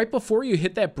 Right before you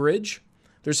hit that bridge,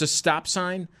 there's a stop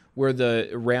sign where the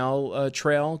rail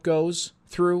trail goes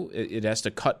through. It has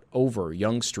to cut over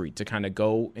Young Street to kind of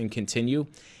go and continue.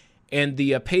 And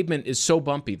the pavement is so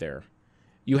bumpy there.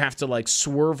 You have to like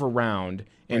swerve around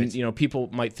and, right. People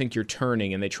might think you're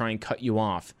turning and they try and cut you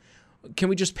off. Can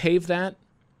we just pave that?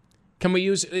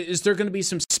 Is there going to be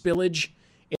some spillage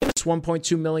in this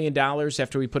 $1.2 million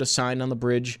after we put a sign on the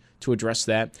bridge to address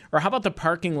that? Or how about the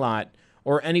parking lot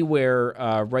or anywhere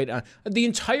right on the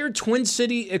entire Twin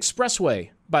City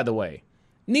Expressway, by the way,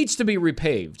 needs to be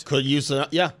repaved. Could use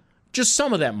yeah. Just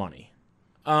some of that money.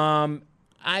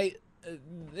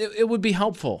 It would be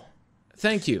helpful.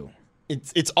 Thank you.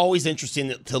 It's always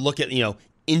interesting to look at,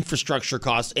 infrastructure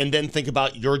costs and then think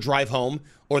about your drive home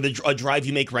or a drive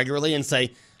you make regularly and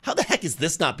say, how the heck is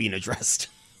this not being addressed?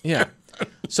 Yeah.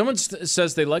 Someone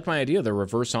says they like my idea of the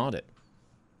reverse audit.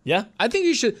 Yeah. I think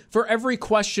you should, for every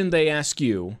question they ask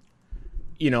you,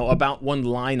 about one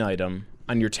line item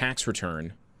on your tax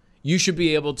return, you should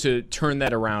be able to turn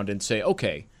that around and say,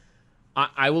 okay,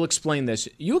 I will explain this.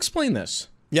 You explain this.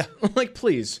 Yeah. Like,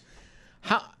 please.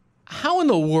 How in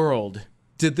the world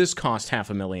did this cost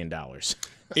 $500,000?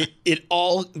 It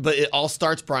all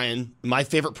starts, Brian. My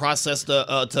favorite process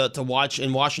to watch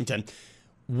in Washington.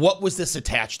 What was this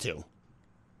attached to?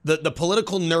 The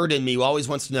political nerd in me always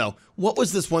wants to know, what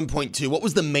was this 1.2? What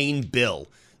was the main bill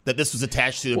that this was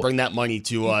attached to bring that money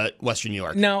to Western New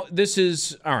York? Now, this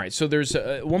is, all right, so there's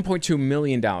 $1.2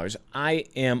 million. I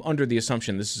am under the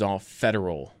assumption this is all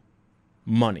federal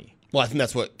money. Well, I think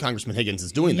that's what Congressman Higgins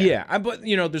is doing there. Yeah, but,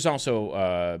 there's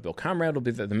also Bill Comrade will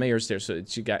be the mayor's there, so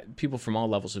you got people from all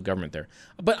levels of government there.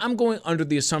 But I'm going under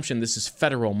the assumption this is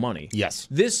federal money. Yes.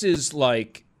 This is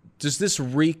like, does this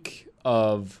reek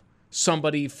of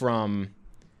somebody from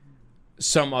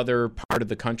some other part of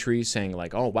the country saying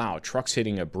like, oh, wow, trucks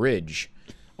hitting a bridge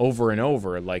over and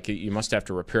over, like you must have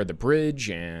to repair the bridge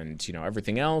and,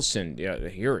 everything else. And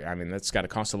that's got to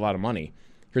cost a lot of money.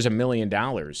 Here's $1 million,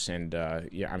 and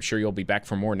I'm sure you'll be back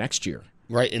for more next year.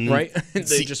 Right. And right?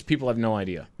 People have no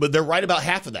idea. But they're right about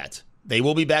half of that. They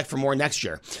will be back for more next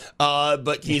year.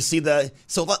 But can you see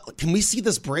can we see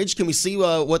this bridge? Can we see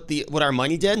what our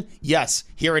money did? Yes,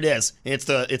 here it is. It's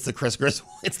the Chris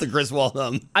Griswold. It's the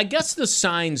Griswold. I guess the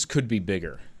signs could be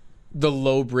bigger. The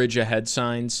low bridge ahead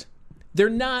signs. They're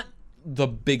not the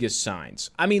biggest signs.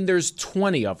 I mean, there's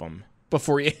 20 of them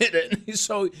before you hit it.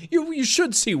 So you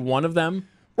should see one of them.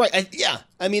 Right. Yeah.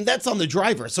 I mean, that's on the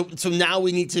driver. So now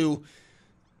we need to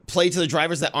play to the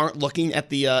drivers that aren't looking at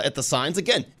the signs.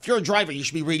 Again, if you're a driver, you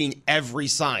should be reading every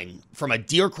sign, from a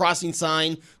deer crossing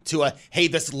sign to a, hey,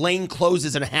 this lane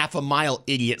closes in half a mile,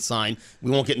 idiot sign.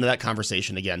 We won't get into that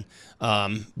conversation again. I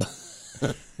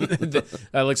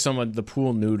like the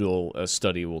pool noodle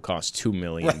study will cost $2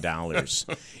 million.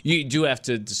 You do have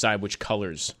to decide which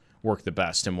colors work the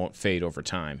best and won't fade over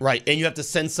time. Right, and you have to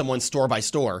send someone store by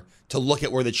store to look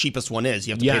at where the cheapest one is.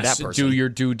 You have to pay that person. Do your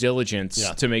due diligence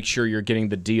to make sure you're getting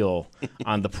the deal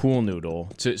on the pool noodle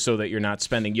so that you're not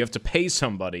spending. You have to pay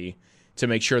somebody to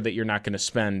make sure that you're not going to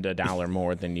spend $1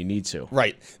 more than you need to.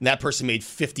 Right, and that person made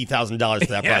 $50,000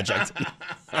 for that project.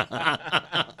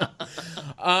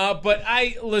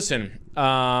 But listen.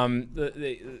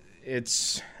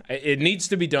 It needs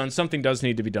to be done. Something does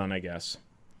need to be done, I guess.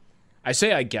 I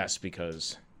say I guess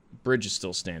because bridge is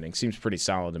still standing. Seems pretty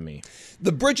solid to me.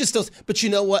 The bridge is still, but you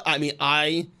know what? I mean,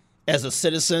 as a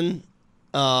citizen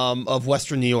of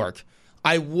Western New York,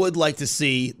 I would like to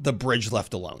see the bridge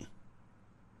left alone.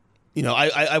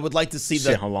 I would like to see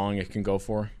how long it can go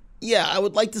for. Yeah, I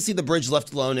would like to see the bridge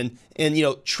left alone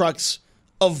and trucks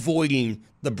avoiding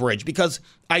the bridge, because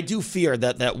I do fear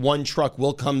that one truck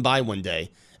will come by one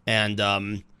day and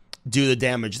do the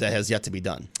damage that has yet to be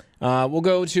done. We'll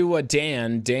go to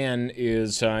Dan. Dan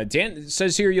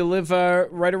says here you live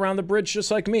right around the bridge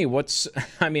just like me.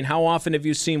 How often have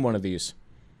you seen one of these?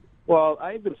 Well,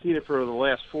 I've been seeing it for the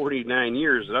last 49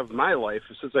 years of my life,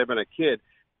 since I've been a kid.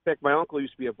 In fact, my uncle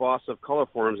used to be a boss of color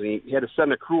forms, and he had to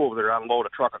send a crew over there to unload a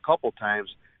truck a couple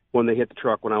times when they hit the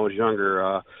truck when I was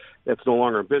younger. That's no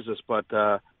longer in business. But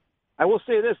I will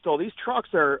say this, though. These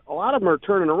trucks a lot of them are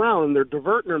turning around, and they're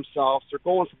diverting themselves. They're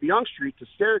going from Young Street to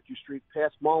Syracuse Street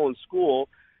past Mullen School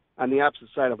on the opposite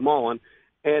side of Mullen,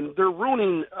 and they're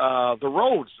ruining the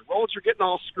roads. The roads are getting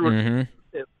all screwed. Mm-hmm.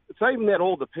 It's not even that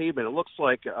old, the pavement. It looks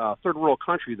like third world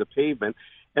country, the pavement.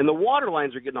 And the water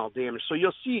lines are getting all damaged. So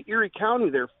you'll see Erie County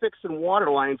there fixing water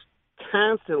lines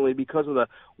constantly because of the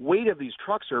weight of these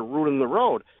trucks are ruining the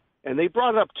road. And they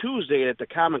brought it up Tuesday at the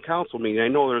Common Council meeting. I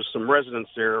know there's some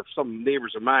residents there, some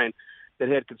neighbors of mine, that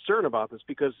had concern about this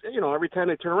because, every time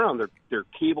they turn around, their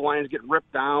cable lines get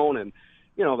ripped down and,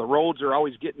 the roads are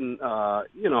always getting,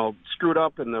 screwed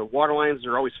up and the water lines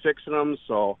are always fixing them.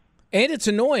 So. And it's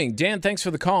annoying. Dan, thanks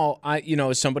for the call.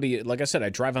 As somebody, like I said, I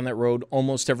drive on that road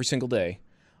almost every single day.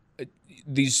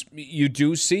 You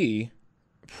do see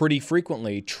pretty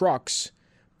frequently trucks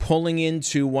pulling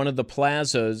into one of the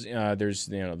plazas. There's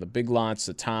the Big Lots,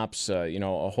 the Tops, a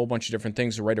whole bunch of different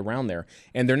things right around there,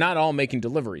 and they're not all making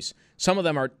deliveries. Some of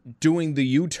them are doing the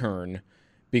U-turn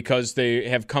because they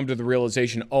have come to the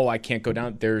realization, I can't go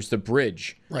down. There's the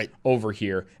bridge right over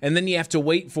here, and then you have to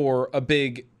wait for a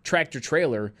big tractor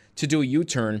trailer to do a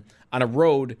U-turn on a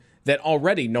road that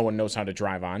already no one knows how to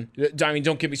drive on. I mean,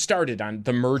 don't get me started on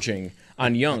the merging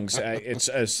on Young's.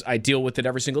 I deal with it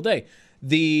every single day.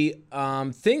 The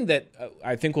thing that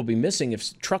I think will be missing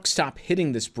if trucks stop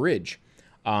hitting this bridge,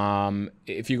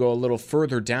 if you go a little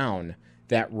further down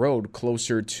that road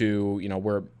closer to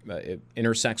where it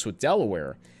intersects with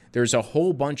Delaware, there's a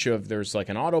whole bunch of, there's like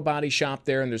an auto body shop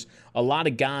there, and there's a lot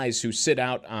of guys who sit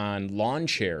out on lawn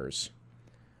chairs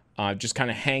just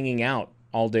kind of hanging out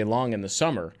all day long in the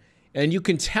summer. And you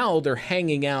can tell they're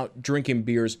hanging out, drinking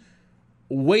beers,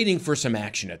 waiting for some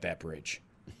action at that bridge.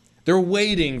 They're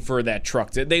waiting for that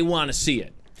truck. They want to see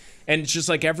it. And it's just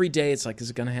like every day, it's like, is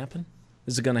it going to happen?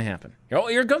 Is it going to happen? Oh,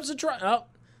 here comes the truck. Oh,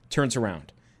 turns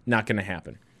around. Not going to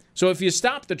happen. So if you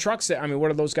stop the trucks, what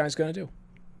are those guys going to do?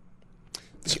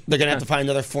 They're going to have to find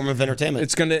another form of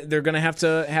entertainment. They're going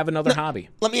to have another hobby.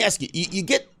 Let me ask you,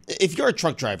 if you're a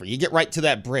truck driver, you get right to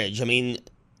that bridge,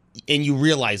 and you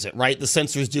realize it, right? The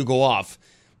sensors do go off.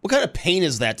 What kind of pain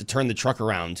is that to turn the truck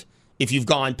around if you've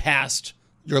gone past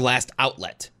your last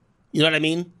outlet? You know what I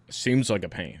mean? Seems like a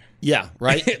pain. Yeah,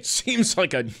 right? It seems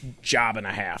like a job and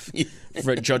a half,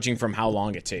 judging from how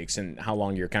long it takes and how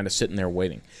long you're kind of sitting there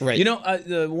waiting. Right.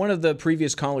 One of the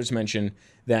previous callers mentioned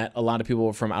that a lot of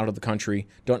people from out of the country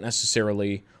don't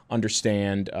necessarily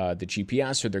understand the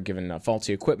GPS, or they're given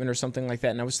faulty equipment or something like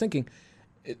that. And I was thinking,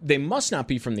 they must not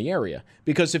be from the area,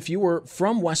 because if you were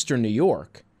from Western New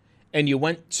York and you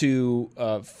went to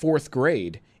fourth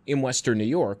grade in Western New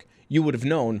York, you would have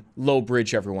known low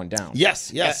bridge, everyone down.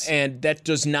 Yes. And that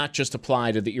does not just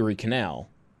apply to the Erie Canal.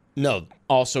 No.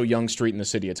 Also Young Street in the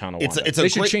city of Tonawanda. They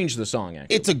should change the song,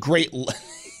 actually. It's a great...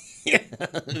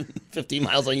 15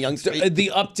 miles on Young Street.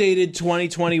 The updated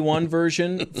 2021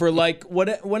 version for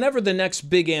whenever the next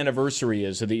big anniversary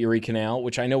is of the Erie Canal,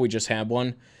 which I know we just had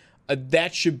one.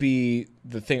 That should be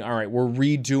the thing. All right, we're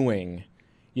redoing,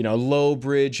 low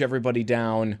bridge, everybody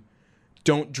down.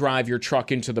 Don't drive your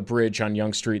truck into the bridge on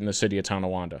Young Street in the city of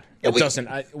Tonawanda. Yeah, we can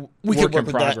work in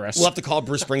with progress. That. We'll have to call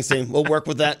Bruce Springsteen. We'll work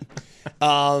with that.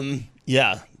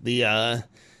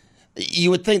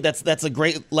 You would think that's a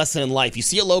great lesson in life. You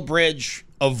see a low bridge,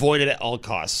 avoid it at all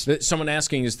costs. Someone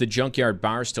asking, is the Junkyard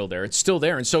Bar still there? It's still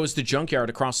there, and so is the Junkyard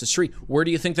across the street. Where do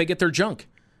you think they get their junk?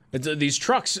 These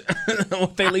trucks,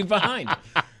 what they leave behind.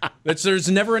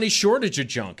 There's never any shortage of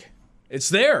junk. It's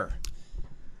there.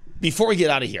 Before we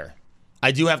get out of here,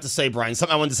 I do have to say, Brian,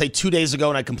 something I wanted to say 2 days ago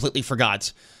and I completely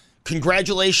forgot.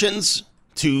 Congratulations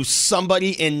to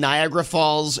somebody in Niagara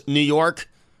Falls, New York,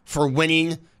 for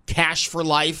winning Cash for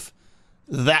Life.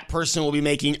 That person will be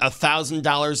making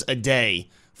 $1,000 a day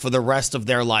for the rest of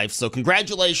their life. So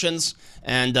congratulations,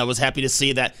 and I was happy to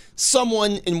see that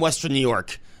someone in Western New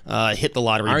York hit the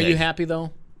lottery. Are big. you happy,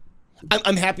 though?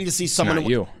 I'm happy to see someone. It's not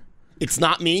you. It's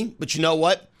not me, but you know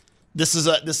what? This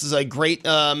is a great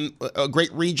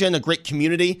region, a great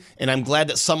community, and I'm glad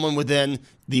that someone within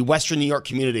the Western New York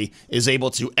community is able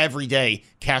to every day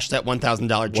cash that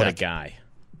 $1,000 check. What a guy!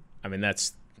 I mean, I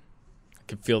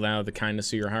can feel that out of the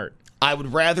kindness of your heart. I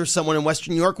would rather someone in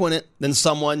Western New York win it than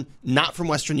someone not from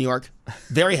Western New York.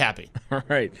 Very happy. All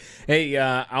right. Hey,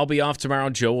 I'll be off tomorrow.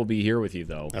 Joe will be here with you,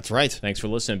 though. That's right. Thanks for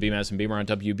listening. Beamaz and Beamer on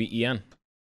WBEN.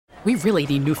 We really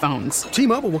need new phones.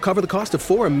 T-Mobile will cover the cost of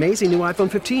 4 amazing new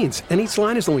iPhone 15s, and each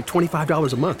line is only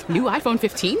 $25 a month. New iPhone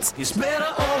 15s? It's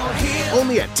better over here.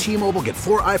 Only at T-Mobile, get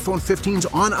 4 iPhone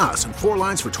 15s on us and 4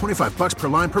 lines for $25 per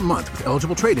line per month with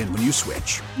eligible trade-in when you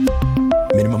switch.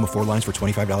 Minimum of 4 lines for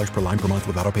 $25 per line per month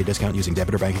with autopay discount using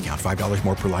debit or bank account. $5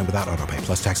 more per line without autopay,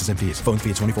 plus taxes and fees. Phone fee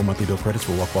at 24 monthly bill credits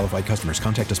for well-qualified customers.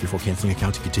 Contact us before canceling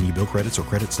account to continue bill credits or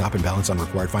credit stop and balance on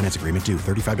required finance agreement due.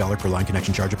 $35 per line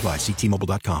connection charge applies. See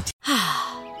T-Mobile.com.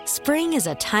 Spring is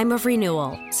a time of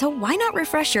renewal, so why not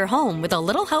refresh your home with a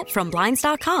little help from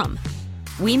Blinds.com?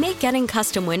 We make getting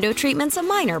custom window treatments a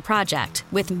minor project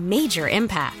with major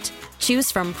impact.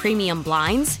 Choose from premium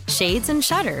blinds, shades, and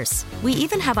shutters. We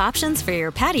even have options for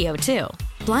your patio, too.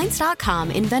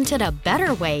 Blinds.com invented a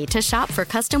better way to shop for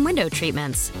custom window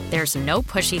treatments. There's no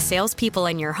pushy salespeople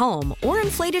in your home or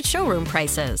inflated showroom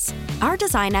prices. Our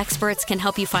design experts can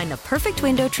help you find the perfect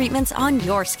window treatments on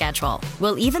your schedule.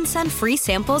 We'll even send free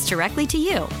samples directly to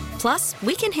you. Plus,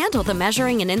 we can handle the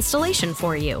measuring and installation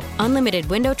for you. Unlimited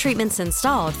window treatments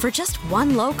installed for just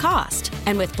one low cost.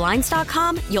 And with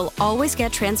Blinds.com, you'll always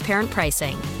get transparent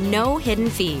pricing. No hidden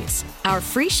fees. Our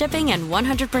free shipping and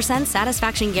 100%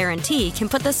 satisfaction guarantee can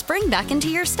put the spring back into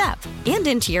your step and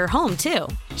into your home, too.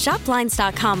 Shop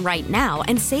Blinds.com right now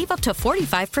and save up to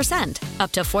 45%.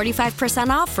 Up to 45%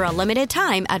 off for a limited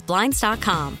time at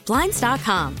Blinds.com.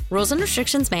 Blinds.com. Rules and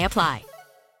restrictions may apply.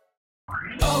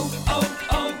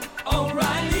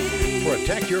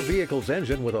 Protect your vehicle's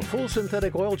engine with a full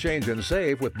synthetic oil change and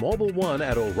save with Mobil 1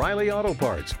 at O'Reilly Auto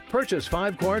Parts. Purchase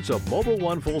 5 quarts of Mobil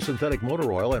 1 full synthetic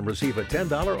motor oil and receive a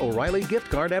 $10 O'Reilly gift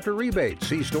card after rebate.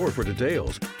 See store for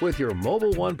details. With your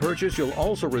Mobil 1 purchase, you'll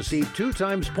also receive 2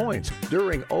 times points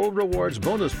during Old Rewards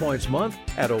Bonus Points Month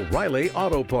at O'Reilly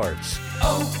Auto Parts.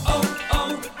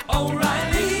 O'Reilly.